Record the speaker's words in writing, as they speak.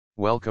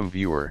Welcome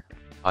viewer,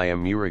 I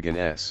am Murugan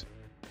S.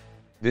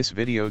 This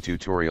video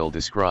tutorial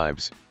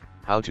describes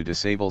how to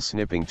disable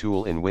snipping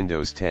tool in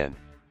Windows 10.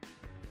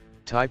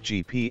 Type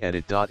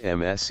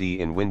gpedit.msc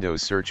in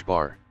Windows search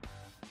bar.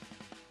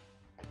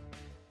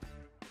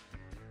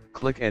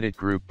 Click Edit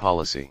Group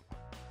Policy.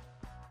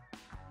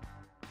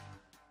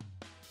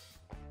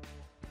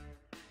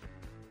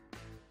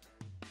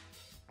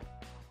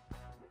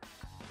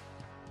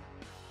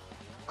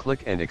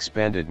 Click and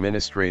expand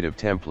Administrative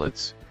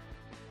Templates.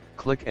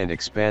 Click and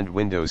expand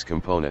Windows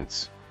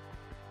Components.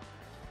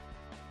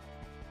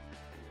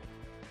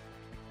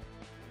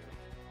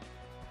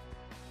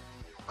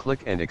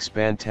 Click and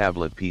expand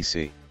Tablet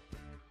PC.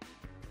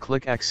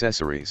 Click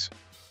Accessories.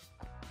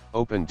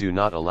 Open Do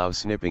Not Allow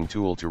Snipping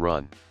Tool to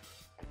Run.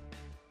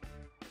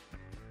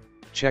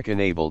 Check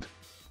Enabled,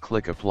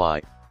 click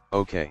Apply,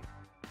 OK.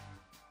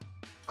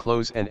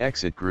 Close and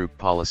exit Group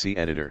Policy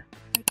Editor.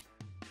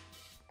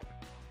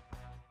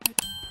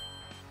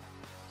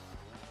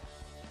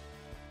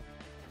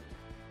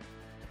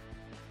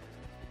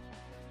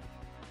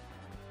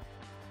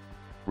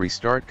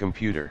 Restart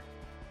computer.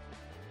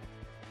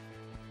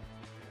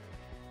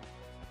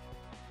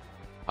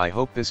 I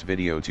hope this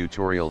video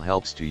tutorial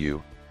helps to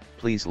you.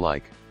 Please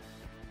like,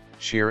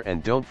 share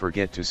and don't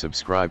forget to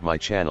subscribe my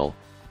channel.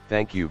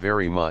 Thank you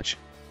very much.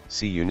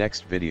 See you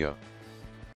next video.